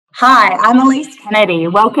Hi, I'm Elise Kennedy.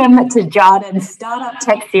 Welcome to Jarden's Startup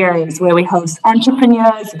Tech Series, where we host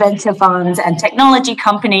entrepreneurs, venture funds, and technology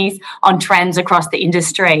companies on trends across the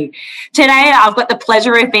industry. Today, I've got the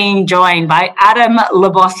pleasure of being joined by Adam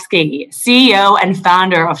Lubofsky, CEO and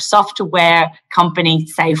founder of software company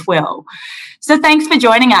Safewill. So thanks for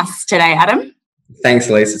joining us today, Adam. Thanks,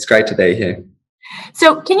 Elise. It's great to be here.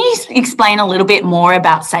 So can you explain a little bit more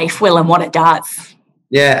about Safewill and what it does?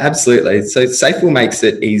 Yeah, absolutely. So Safewill makes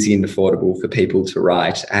it easy and affordable for people to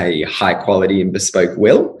write a high quality and bespoke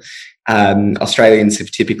will. Australians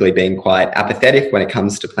have typically been quite apathetic when it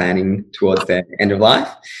comes to planning towards their end of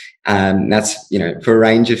life. That's, for a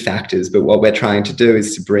range of factors. But what we're trying to do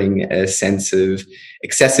is to bring a sense of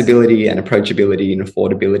accessibility and approachability and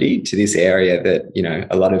affordability to this area that,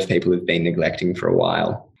 a lot of people have been neglecting for a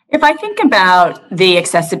while. If I think about the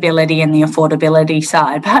accessibility and the affordability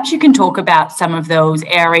side, perhaps you can talk about some of those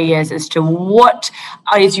areas as to what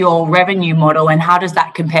is your revenue model and how does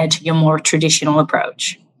that compare to your more traditional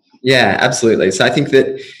approach? Yeah, absolutely. So I think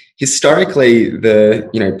that historically,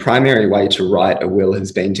 the primary way to write a will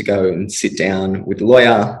has been to go and sit down with a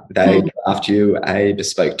lawyer. They draft you a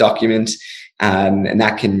bespoke document. And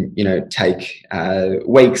that can, take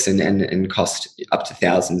weeks and cost up to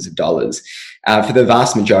thousands of dollars. For the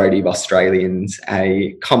vast majority of Australians,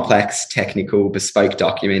 a complex, technical, bespoke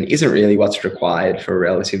document isn't really what's required for a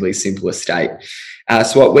relatively simple estate.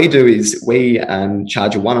 So what we do is we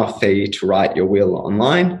charge a one-off fee to write your will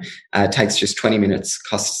online. It takes just 20 minutes,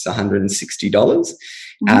 costs $160.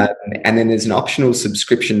 And then there's an optional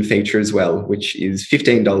subscription feature as well, which is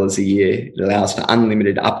 $15 a year. It allows for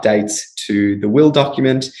unlimited updates to the will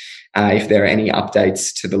document. If there are any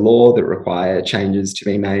updates to the law that require changes to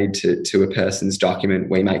be made to a person's document,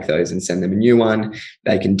 we make those and send them a new one.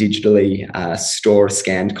 They can digitally store a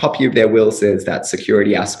scanned copy of their will, so there's that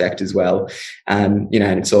security aspect as well. And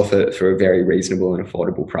it's all for a very reasonable and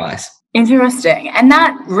affordable price. Interesting. And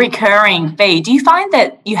that recurring fee, do you find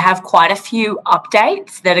that you have quite a few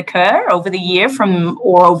updates that occur over the year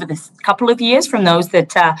over the couple of years from those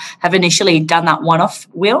that have initially done that one-off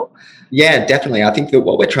will? Yeah, definitely. I think that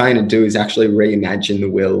what we're trying to do is actually reimagine the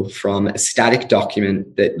will from a static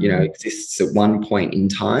document that, exists at one point in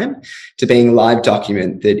time to being a live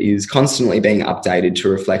document that is constantly being updated to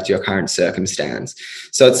reflect your current circumstance.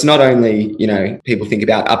 So it's not only, people think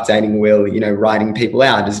about updating will, writing people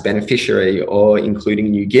out as beneficiary or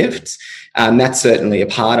including new gifts. That's certainly a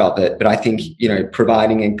part of it. But I think,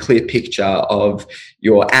 providing a clear picture of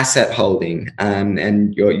your asset holding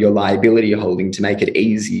and your liability holding to make it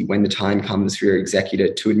easy when the time comes for your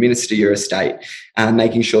executor to administer your estate,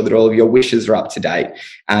 making sure that all of your wishes are up to date.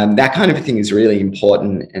 That kind of a thing is really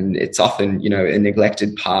important. And it's often, a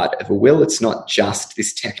neglected part of a will. It's not just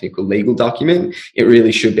this technical legal document. It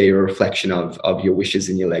really should be a reflection of your wishes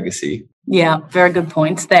and your legacy. Yeah, very good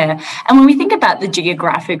points there. And when we think about the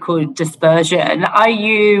geographical dispersion, are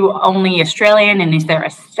you only Australian and is there a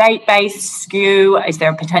state-based skew? Is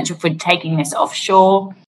there a potential for taking this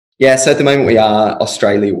offshore? Yeah, so at the moment we are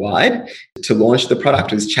Australia-wide. To launch the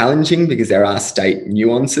product was challenging because there are state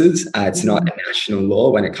nuances. It's not a national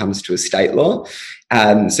law when it comes to estate law.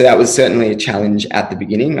 So that was certainly a challenge at the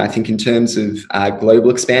beginning. I think in terms of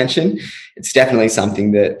global expansion, it's definitely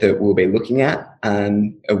something that we'll be looking at.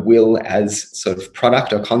 A will as sort of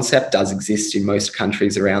product or concept does exist in most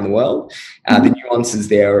countries around the world. The nuances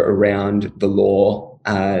there around the law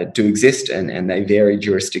do exist and they vary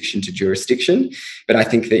jurisdiction to jurisdiction. But I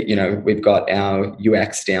think that, we've got our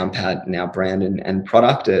UX down pat and our brand and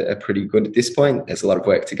product are pretty good at this point. There's a lot of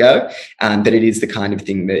work to go, but it is the kind of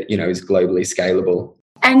thing that, is globally scalable.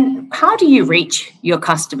 And how do you reach your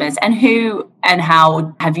customers and who and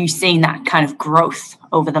how have you seen that kind of growth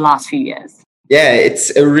over the last few years? Yeah,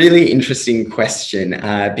 it's a really interesting question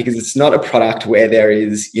because it's not a product where there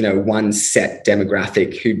is, one set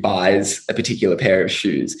demographic who buys a particular pair of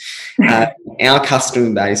shoes. Our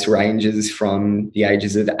customer base ranges from the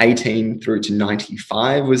ages of 18 through to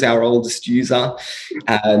 95 was our oldest user.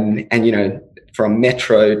 And from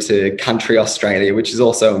metro to country Australia, which is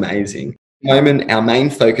also amazing. At the moment, our main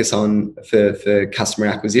focus for customer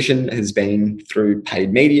acquisition has been through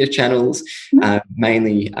paid media channels,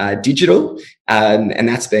 mainly digital, and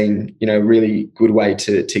that's been a really good way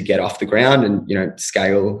to get off the ground and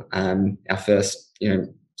scale our first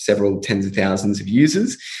several tens of thousands of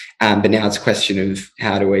users. But now it's a question of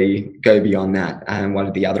how do we go beyond that, and what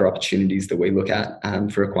are the other opportunities that we look at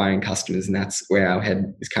for acquiring customers, and that's where our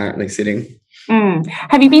head is currently sitting.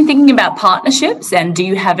 Have you been thinking about partnerships, and do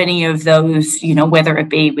you have any of those, whether it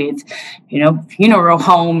be with, funeral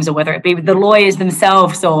homes, or whether it be with the lawyers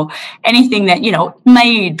themselves, or anything that,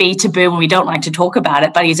 may be taboo and we don't like to talk about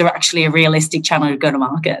it, but is actually a realistic channel to go to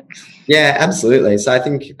market? Yeah, absolutely. So I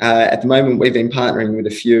think at the moment we've been partnering with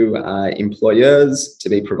a few employers to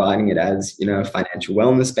be providing it as, a financial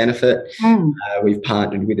wellness benefit. We've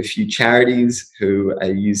partnered with a few charities who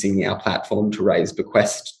are using our platform to raise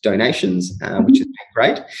bequest donations, which has been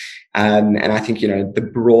great. And I think, the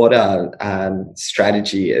broader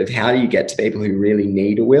strategy of how do you get to people who really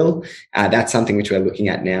need a will, that's something which we're looking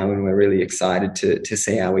at now, and we're really excited to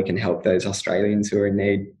see how we can help those Australians who are in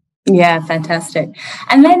need. Yeah, fantastic.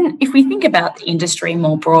 And then if we think about the industry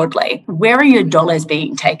more broadly, where are your dollars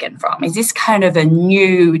being taken from? Is this kind of a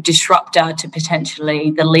new disruptor to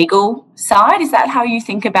potentially the legal side? Is that how you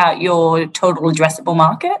think about your total addressable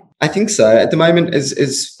market? I think so. At the moment,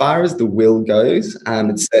 as far as the will goes,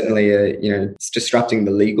 it's certainly it's disrupting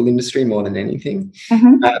the legal industry more than anything.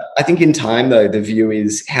 I think in time, though, the view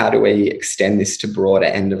is how do we extend this to broader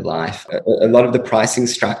end of life? A lot of the pricing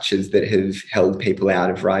structures that have held people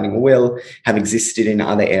out of writing a will have existed in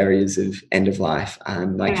other areas of end of life,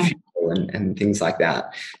 like funeral and things like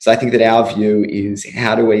that. So I think that our view is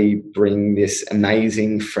how do we bring this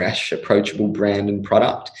amazing, fresh, approachable brand and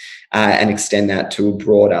product and extend that to a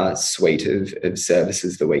broader suite of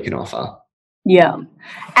services that we can offer. Yeah.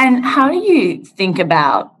 And how do you think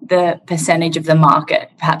about the percentage of the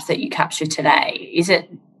market, perhaps, that you capture today? Is it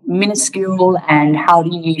minuscule, and how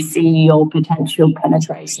do you see your potential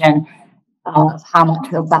penetration of how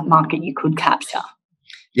much of that market you could capture?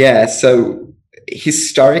 Yeah, so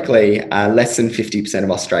historically, less than 50%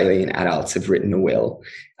 of Australian adults have written a will.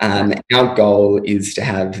 Our goal is to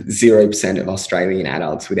have 0% of Australian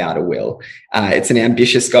adults without a will. It's an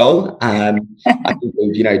ambitious goal. I think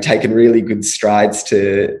we've taken really good strides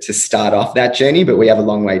to start off that journey, but we have a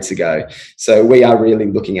long way to go. So we are really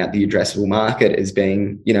looking at the addressable market as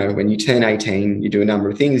being, when you turn 18, you do a number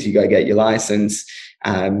of things. You go get your license.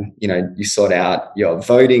 You sort out your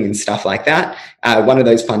voting and stuff like that. One of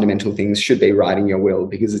those fundamental things should be writing your will,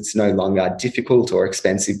 because it's no longer difficult or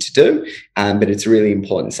expensive to do, but it's a really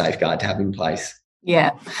important safeguard to have in place.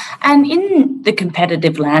 Yeah. And in the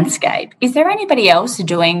competitive landscape, is there anybody else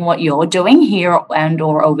doing what you're doing here and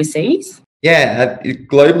or overseas? Yeah,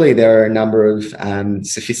 globally there are a number of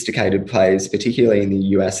sophisticated players, particularly in the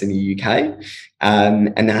US and the UK.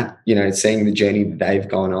 And that, seeing the journey that they've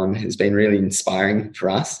gone on has been really inspiring for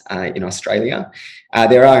us in Australia.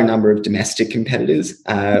 There are a number of domestic competitors.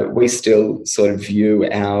 We still sort of view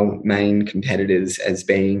our main competitors as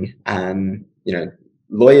being,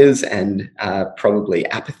 lawyers and probably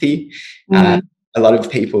apathy. A lot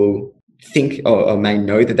of people think or may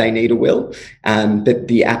know that they need a will, but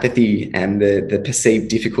the apathy and the perceived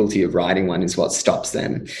difficulty of writing one is what stops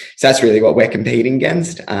them. So that's really what we're competing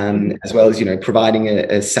against, as well as providing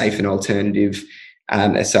a safe and alternative,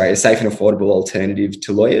 a safe and affordable alternative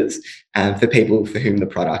to lawyers for people for whom the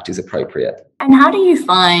product is appropriate. And how do you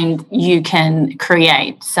find you can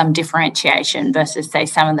create some differentiation versus, say,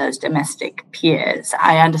 some of those domestic peers?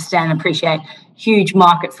 I understand, appreciate huge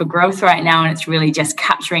market for growth right now, and it's really just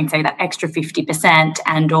capturing, say, that extra 50%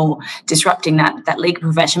 and or disrupting that legal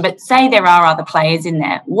profession. But say there are other players in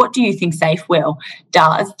there. What do you think Safewill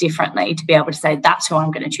does differently to be able to say that's who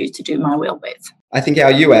I'm going to choose to do my will with? I think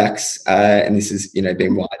our UX, and this has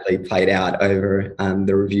been widely played out over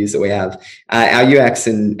the reviews that we have, our UX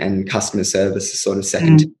and customer service is sort of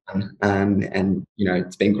second to none. And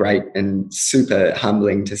it's been great and super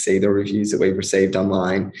humbling to see the reviews that we've received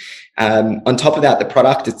online. On top of that, the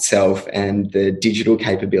product itself and the digital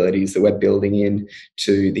capabilities that we're building in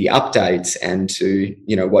to the updates and to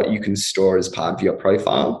what you can store as part of your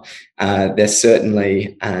profile, they're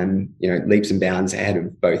certainly leaps and bounds ahead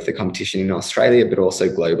of both the competition in Australia but also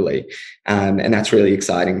globally, and that's really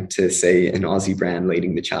exciting to see an Aussie brand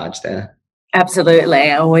leading the charge there.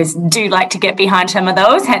 Absolutely. I always do like to get behind some of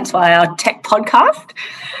those, hence why our tech podcast.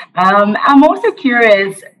 I'm also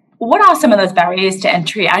curious, what are some of those barriers to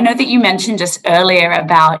entry? I know that you mentioned just earlier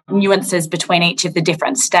about nuances between each of the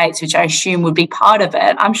different states, which I assume would be part of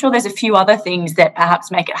it. I'm sure there's a few other things that perhaps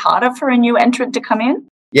make it harder for a new entrant to come in.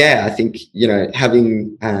 Yeah, I think,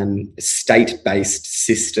 having a state-based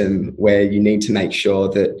system where you need to make sure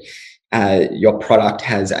that your product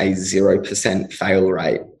has a 0% fail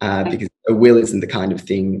rate, because a will isn't the kind of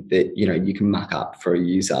thing that, you can muck up for a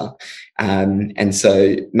user. And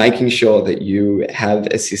so making sure that you have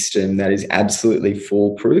a system that is absolutely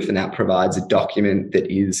foolproof and that provides a document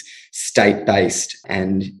that is state-based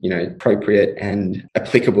and, appropriate and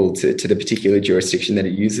applicable to the particular jurisdiction that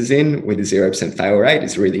it uses in with a 0% fail rate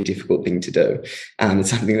is a really difficult thing to do. It's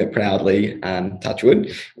something that proudly, touch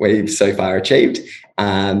wood, we've so far achieved.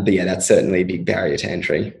 But yeah, that's certainly a big barrier to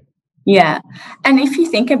entry. Yeah. And if you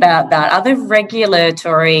think about that, are there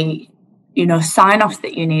regulatory, sign-offs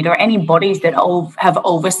that you need or any bodies that have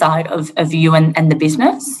oversight of you and the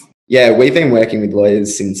business? Yeah, we've been working with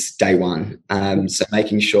lawyers since day one. So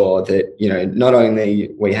making sure that, not only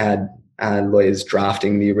we had lawyers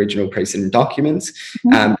drafting the original precedent documents,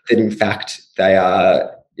 that in fact they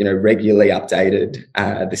are regularly updated.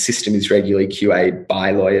 The system is regularly QA'd by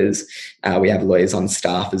lawyers. We have lawyers on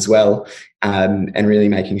staff as well, and really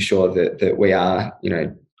making sure that we are,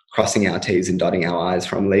 crossing our T's and dotting our I's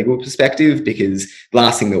from a legal perspective, because the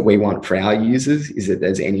last thing that we want for our users is that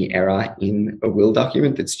there's any error in a will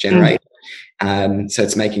document that's generated. So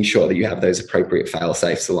it's making sure that you have those appropriate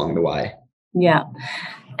fail-safes along the way. Yeah.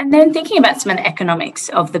 And then thinking about some of the economics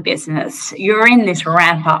of the business, you're in this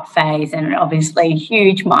ramp-up phase and obviously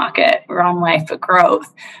huge market runway for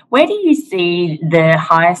growth. Where do you see the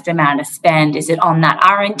highest amount of spend? Is it on that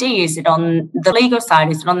R&D? Is it on the legal side?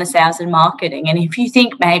 Is it on the sales and marketing? And if you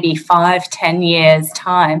think maybe 5-10 years'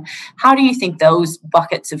 time, how do you think those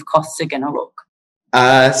buckets of costs are going to look?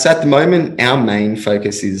 So at the moment, our main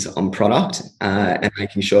focus is on product and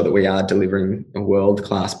making sure that we are delivering a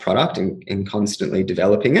world-class product and constantly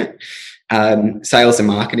developing it. Sales and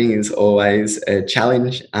marketing is always a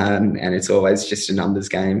challenge, and it's always just a numbers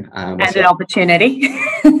game. And an opportunity.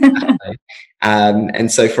 And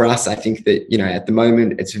so for us, I think that, at the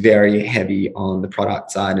moment, it's very heavy on the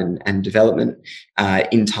product side and development.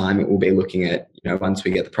 In time, it will be looking at, once we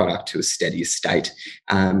get the product to a steady state,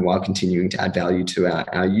 while continuing to add value to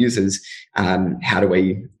our users, how do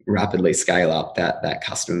we rapidly scale up that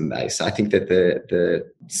customer base? So I think that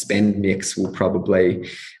the spend mix will probably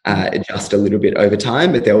adjust a little bit over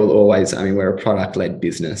time, but there will always, we're a product-led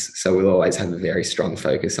business, so we'll always have a very strong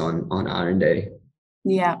focus on R&D.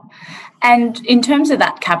 Yeah. And in terms of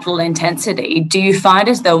that capital intensity, do you find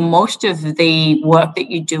as though most of the work that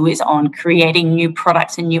you do is on creating new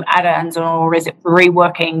products and new add-ons, or is it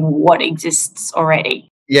reworking what exists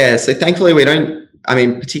already? Yeah, so thankfully we don't,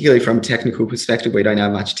 particularly from a technical perspective, we don't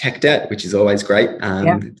have much tech debt, which is always great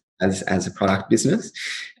as a product business.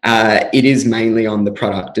 It is mainly on the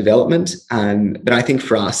product development. But I think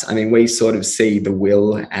for us, we sort of see the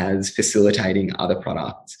will as facilitating other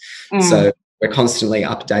products. So we're constantly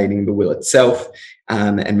updating the will itself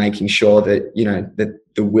and making sure that, that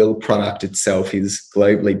the will product itself is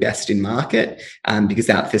globally best in market, because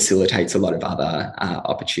that facilitates a lot of other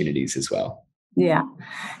opportunities as well. Yeah.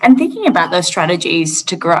 And thinking about those strategies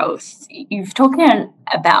to growth, you've talked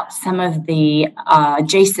about some of the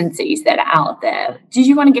adjacencies that are out there. Did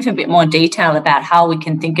you want to give a bit more detail about how we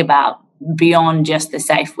can think about beyond just the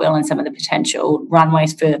Safewill and some of the potential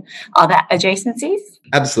runways for other adjacencies?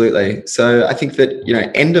 Absolutely. So I think that,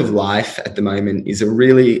 end of life at the moment is a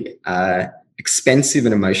really expensive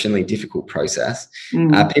and emotionally difficult process.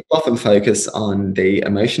 People often focus on the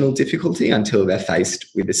emotional difficulty until they're faced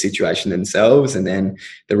with the situation themselves, and then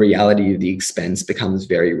the reality of the expense becomes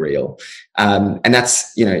very real. And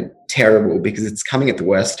that's, terrible, because it's coming at the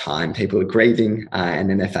worst time. People are grieving, and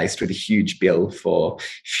then they're faced with a huge bill for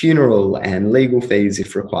funeral and legal fees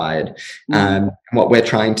if required. And what we're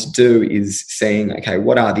trying to do is saying, okay,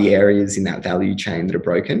 what are the areas in that value chain that are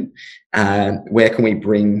broken? Where can we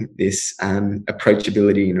bring this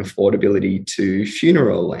approachability and affordability to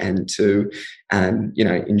funeral and to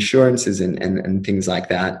insurances and things like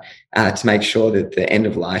that, to make sure that the end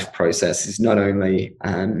of life process is not only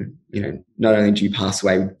not only do you pass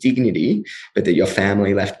away with dignity, but that your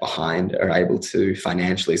family left behind are able to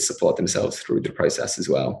financially support themselves through the process as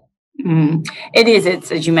well. It is,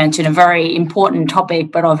 it's, as you mentioned, a very important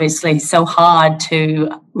topic, but obviously so hard to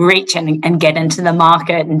reach and get into the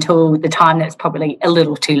market until the time that's probably a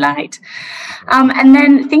little too late. And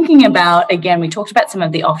then thinking about, again, we talked about some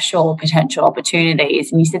of the offshore potential opportunities,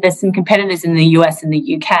 and you said there's some competitors in the US and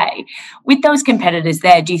the UK. With those competitors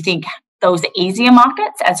there, do you think those are easier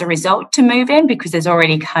markets as a result to move in because there's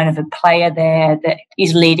already kind of a player there that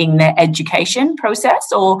is leading the education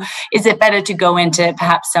process? Or is it better to go into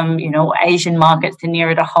perhaps some, Asian markets to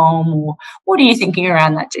nearer to home? Or what are you thinking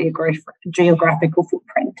around that geographical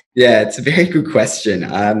footprint? Yeah, it's a very good question.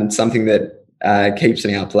 It's something that keeps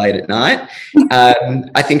me up late at night.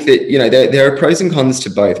 I think that, there are pros and cons to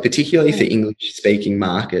both, particularly for English-speaking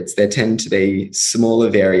markets. There tend to be smaller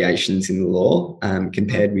variations in the law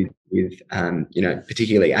compared with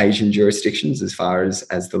particularly Asian jurisdictions as far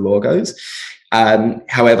as the law goes.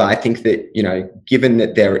 However, I think that, given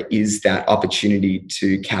that there is that opportunity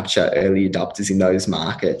to capture early adopters in those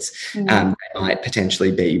markets, they might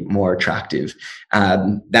potentially be more attractive.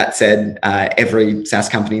 That said, every SaaS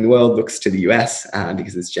company in the world looks to the US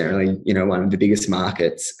because it's generally, one of the biggest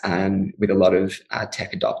markets with a lot of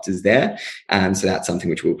tech adopters there. So that's something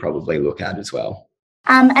which we'll probably look at as well.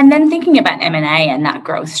 And then thinking about M&A and that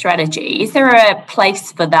growth strategy, is there a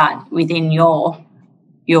place for that within your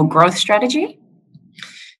growth strategy?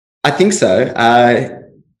 I think so.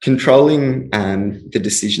 Controlling the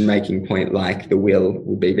decision-making point like the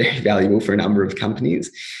will be very valuable for a number of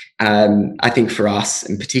companies. I think for us,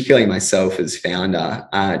 and particularly myself as founder,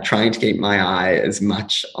 trying to keep my eye as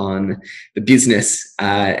much on the business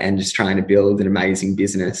and just trying to build an amazing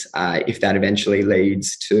business. If that eventually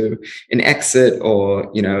leads to an exit or,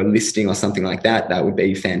 a listing or something like that, that would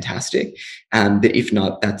be fantastic. But if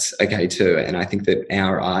not, that's okay too. And I think that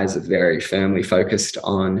our eyes are very firmly focused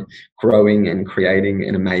on growing and creating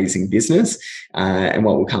an amazing business, and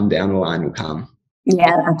what will come down the line will come.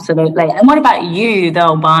 Yeah, absolutely. And what about you,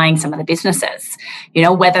 though, buying some of the businesses?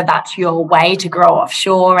 Whether that's your way to grow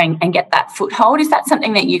offshore and get that foothold, is that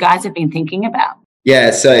something that you guys have been thinking about?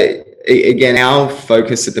 Yeah, so again, our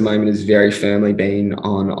focus at the moment has very firmly been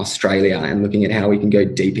on Australia and looking at how we can go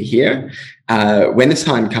deeper here. When the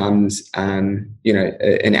time comes, an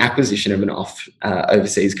acquisition of an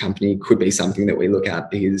overseas company could be something that we look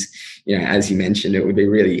at because, as you mentioned, it would be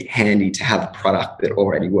really handy to have a product that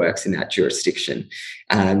already works in that jurisdiction.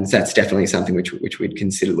 So that's definitely something which we'd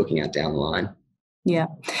consider looking at down the line. Yeah.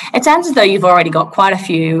 It sounds as though you've already got quite a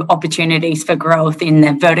few opportunities for growth in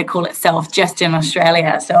the vertical itself, just in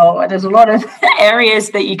Australia. So there's a lot of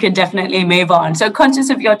areas that you could definitely move on. So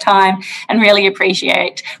conscious of your time and really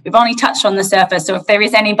appreciate, we've only touched on the surface. So if there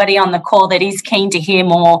is anybody on the call that is keen to hear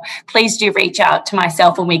more, please do reach out to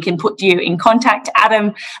myself and we can put you in contact.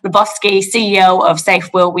 Adam Lubofsky, CEO of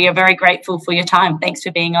Safewill. We are very grateful for your time. Thanks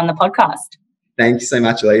for being on the podcast. Thank you so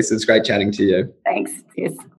much, Elise. It was great chatting to you. Thanks. Cheers.